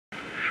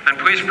And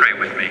please pray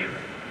with me.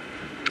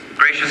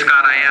 Gracious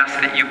God, I ask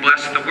that you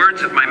bless the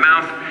words of my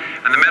mouth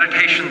and the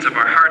meditations of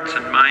our hearts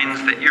and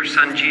minds, that your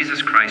Son,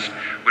 Jesus Christ,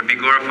 would be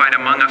glorified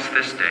among us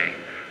this day.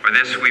 For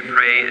this we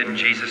pray in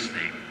Jesus'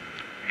 name.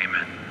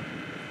 Amen.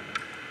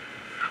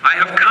 I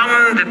have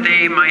come that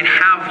they might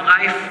have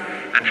life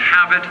and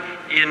have it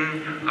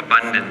in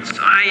abundance.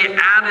 I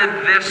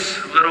added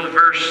this little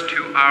verse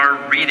to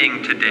our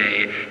reading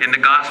today in the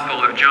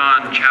Gospel of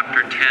John,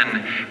 chapter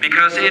 10,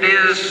 because it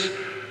is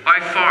by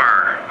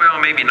far,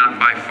 well, maybe not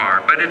by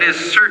far, but it is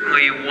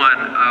certainly one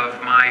of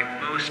my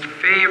most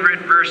favorite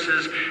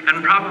verses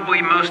and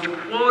probably most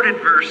quoted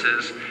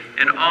verses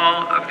in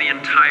all of the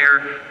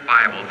entire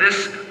Bible.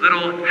 This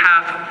little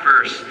half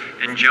verse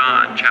in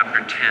John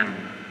chapter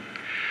 10.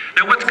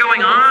 Now, what's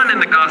going on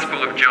in the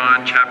Gospel of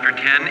John chapter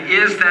 10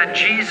 is that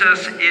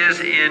Jesus is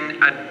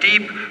in a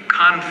deep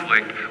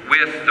conflict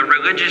with the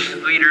religious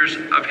leaders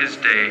of his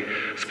day.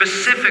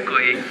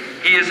 Specifically,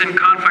 he is in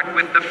conflict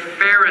with the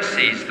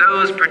Pharisees,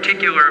 those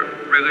particular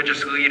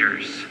religious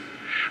leaders.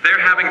 They're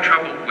having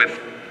trouble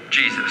with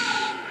Jesus.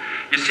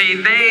 You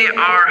see, they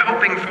are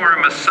hoping for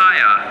a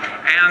Messiah,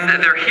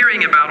 and they're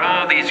hearing about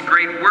all these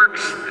great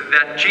works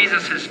that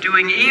Jesus is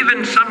doing,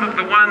 even some of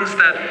the ones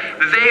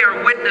that they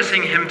are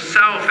witnessing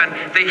himself.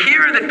 And they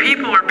hear that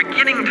people are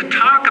beginning to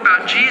talk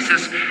about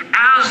Jesus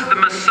as the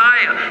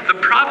Messiah. The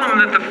problem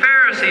that the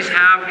Pharisees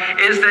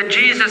have is that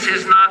Jesus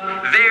is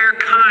not their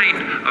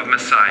kind of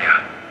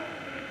Messiah.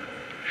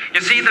 You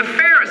see, the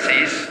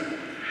Pharisees,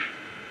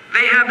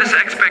 they had this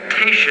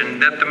expectation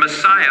that the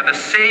Messiah, the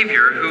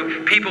Savior,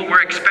 who people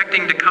were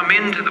expecting to come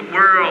into the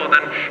world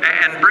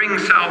and bring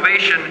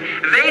salvation,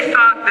 they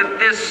thought that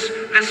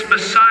this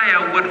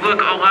Messiah would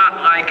look a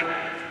lot like,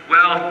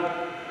 well,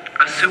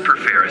 a super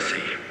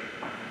Pharisee.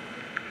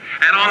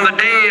 And on the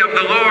day of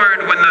the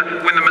Lord,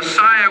 when the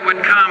Messiah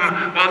would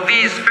come, well,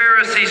 these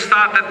Pharisees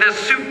thought that this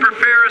super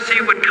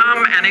Pharisee would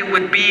come and it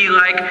would be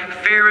like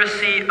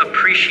Pharisee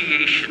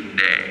Appreciation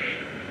Day.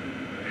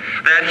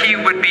 That he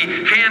would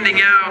be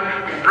handing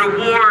out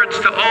rewards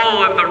to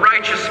all of the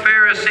righteous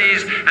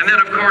Pharisees, and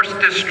then, of course,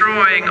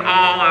 destroying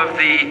all of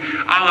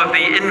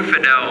the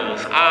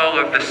infidels, all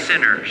of the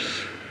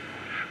sinners.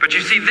 But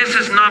you see, this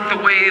is not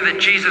the way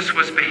that Jesus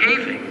was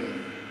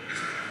behaving.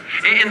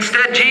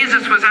 Instead,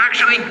 Jesus was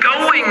actually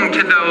going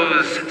to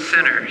those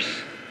sinners,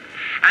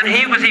 and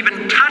he was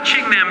even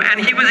touching them, and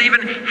he was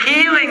even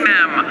healing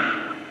them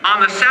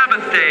on the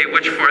Sabbath day,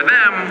 which for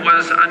them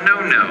was a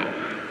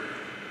no-no.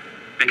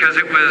 Because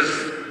it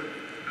was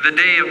the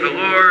day of the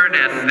Lord,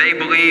 and they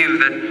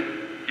believed that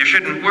you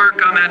shouldn't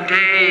work on that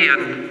day,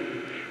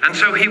 and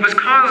so he was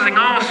causing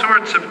all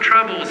sorts of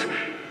troubles.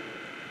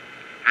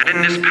 And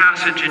in this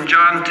passage in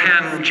John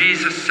 10,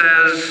 Jesus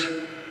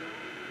says,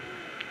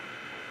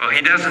 well,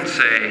 he doesn't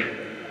say,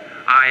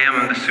 I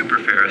am the super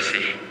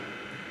Pharisee.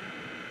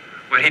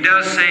 What he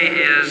does say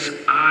is,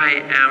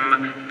 I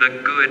am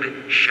the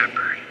good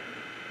shepherd.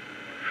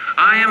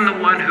 I am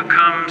the one who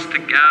comes to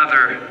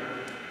gather,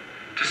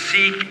 to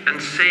seek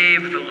and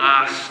save the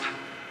lost.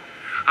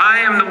 I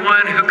am the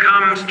one who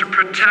comes to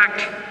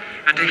protect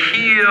and to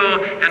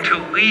heal and to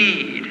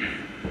lead.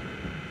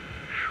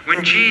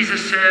 When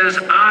Jesus says,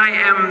 I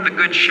am the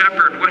good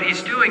shepherd, what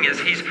he's doing is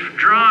he's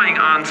drawing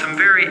on some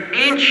very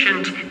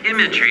ancient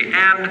imagery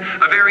and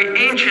a very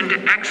ancient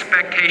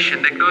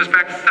expectation that goes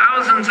back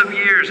thousands of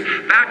years,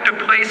 back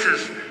to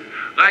places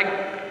like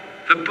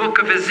the book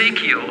of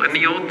Ezekiel in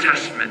the Old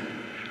Testament,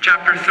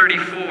 chapter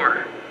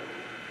 34.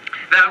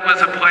 That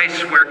was a place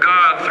where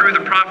God, through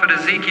the prophet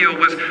Ezekiel,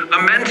 was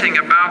lamenting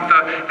about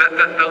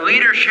the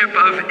leadership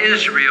of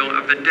Israel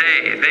of the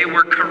day. They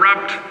were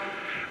corrupt.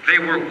 They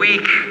were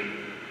weak.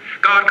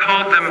 God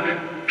called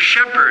them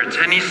shepherds,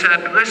 and he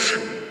said,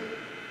 listen,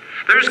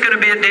 there's going to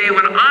be a day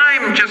when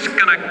I'm just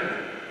going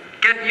to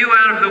get you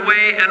out of the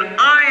way, and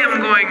I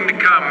am going to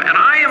come, and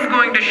I am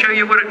going to show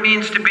you what it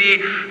means to be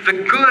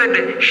the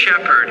good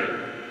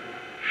shepherd.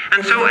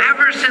 And so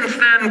ever since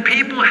then,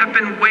 people have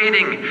been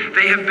waiting.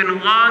 They have been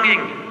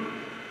longing.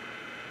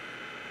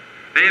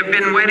 They have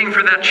been waiting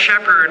for that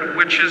shepherd,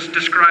 which is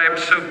described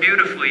so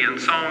beautifully in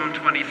Psalm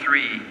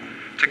 23,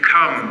 to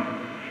come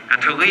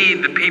and to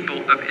lead the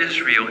people of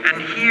Israel.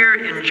 And here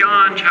in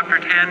John chapter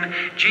 10,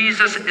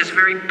 Jesus is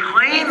very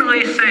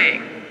plainly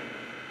saying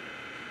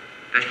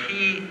that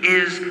he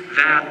is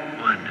that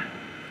one.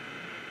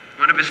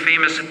 One of his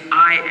famous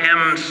I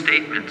am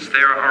statements.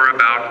 There are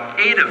about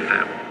 8 of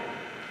them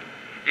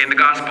in the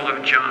Gospel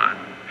of John.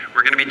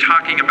 We're going to be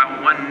talking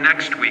about one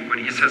next week when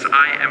he says,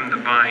 I am the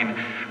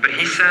vine. But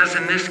he says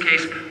in this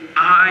case,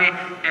 I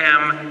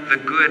am the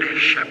good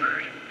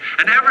shepherd.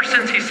 And ever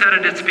since he said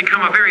it, it's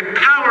become a very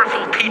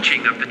powerful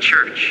teaching of the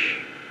church.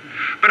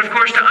 But of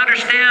course, to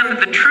understand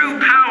the true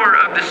power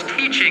of this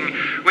teaching,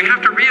 we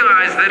have to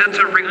realize that it's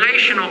a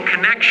relational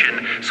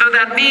connection. So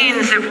that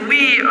means if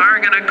we are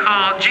going to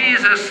call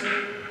Jesus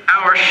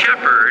our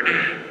shepherd,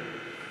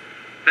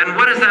 then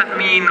what does that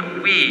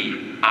mean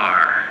we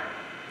are?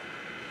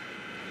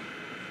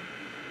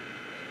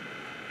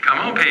 Come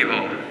on,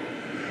 people.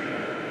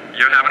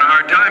 You're having a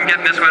hard time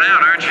getting this one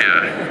out, aren't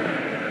you?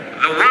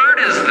 The word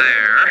is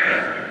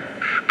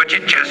there, but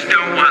you just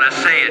don't want to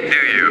say it, do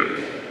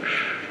you?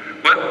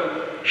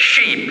 What?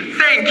 Sheep.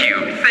 Thank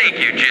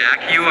you,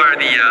 Jack. You are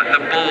the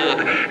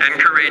bold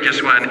and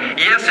courageous one.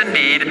 Yes,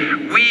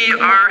 indeed, we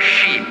are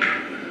sheep.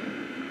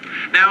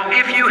 Now,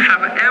 if you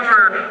have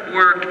ever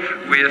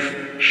worked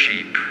with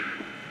sheep,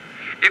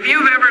 if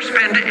you've ever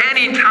spent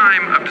any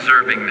time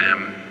observing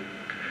them,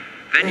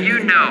 then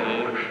you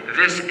know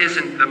this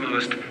isn't the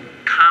most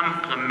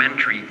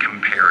complimentary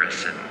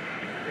comparison.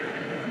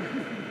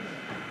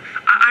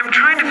 I'm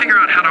trying to figure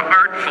out how to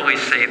artfully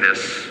say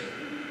this.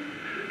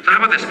 So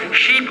how about this?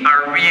 Sheep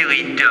are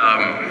really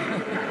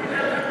dumb,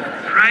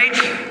 right?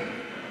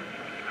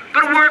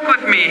 But work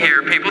with me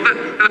here, people.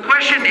 The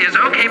question is,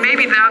 okay,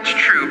 maybe that's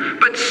true,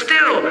 but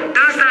still,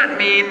 does that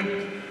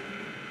mean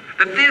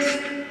that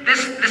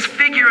this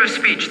figure of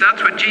speech,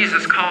 that's what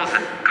Jesus calls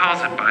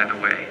it, by the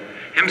way,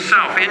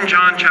 himself in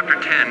John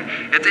chapter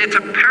 10, it's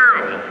a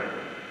parable.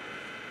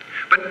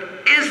 But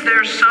is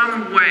there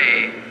some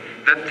way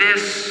that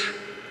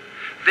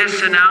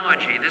this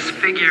analogy, this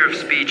figure of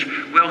speech,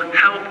 will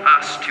help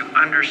us to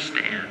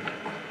understand?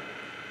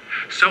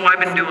 So I've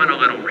been doing a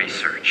little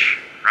research,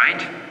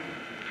 right?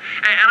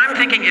 And I'm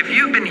thinking, if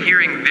you've been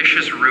hearing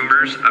vicious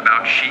rumors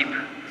about sheep,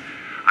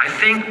 I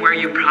think where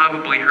you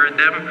probably heard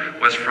them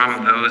was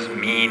from those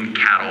mean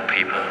cattle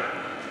people,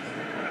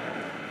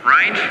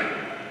 right?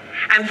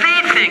 And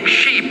they think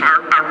sheep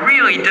are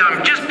really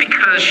dumb just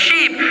because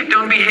sheep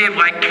don't behave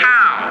like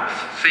cows,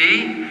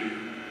 see?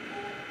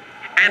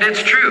 And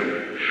it's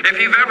true. If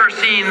you've ever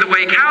seen the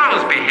way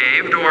cows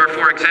behaved, or,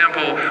 for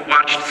example,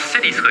 watched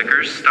City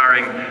Slickers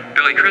starring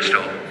Billy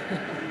Crystal,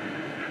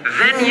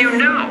 then you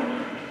know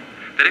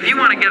that if you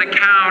want to get a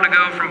cow to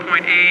go from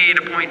point A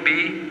to point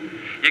B,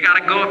 you got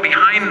to go up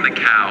behind the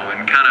cow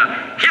and kind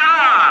of,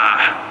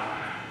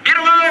 yeah, get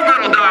along,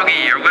 little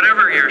doggy, or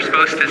whatever you're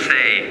supposed to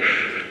say,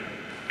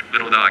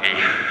 little doggy.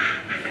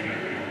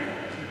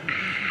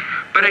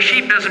 But a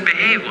sheep doesn't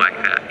behave like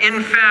that.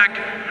 In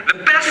fact,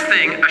 the best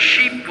thing a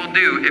sheep will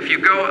do if you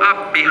go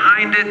up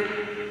behind it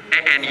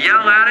and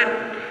yell at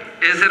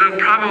it is it'll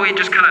probably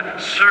just kind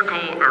of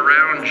circle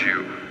around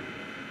you.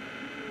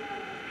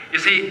 You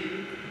see,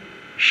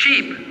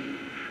 sheep,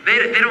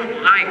 they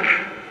don't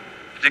like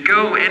to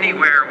go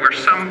anywhere where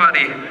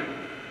somebody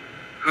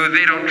who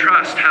they don't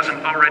trust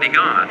hasn't already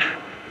gone.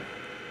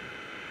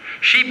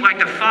 Sheep like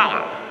to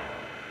follow.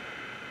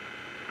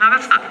 Now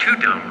that's not too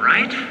dumb,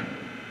 right?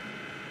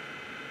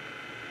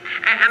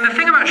 And the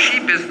thing about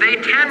sheep is they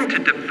tend to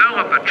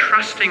develop a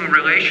trusting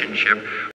relationship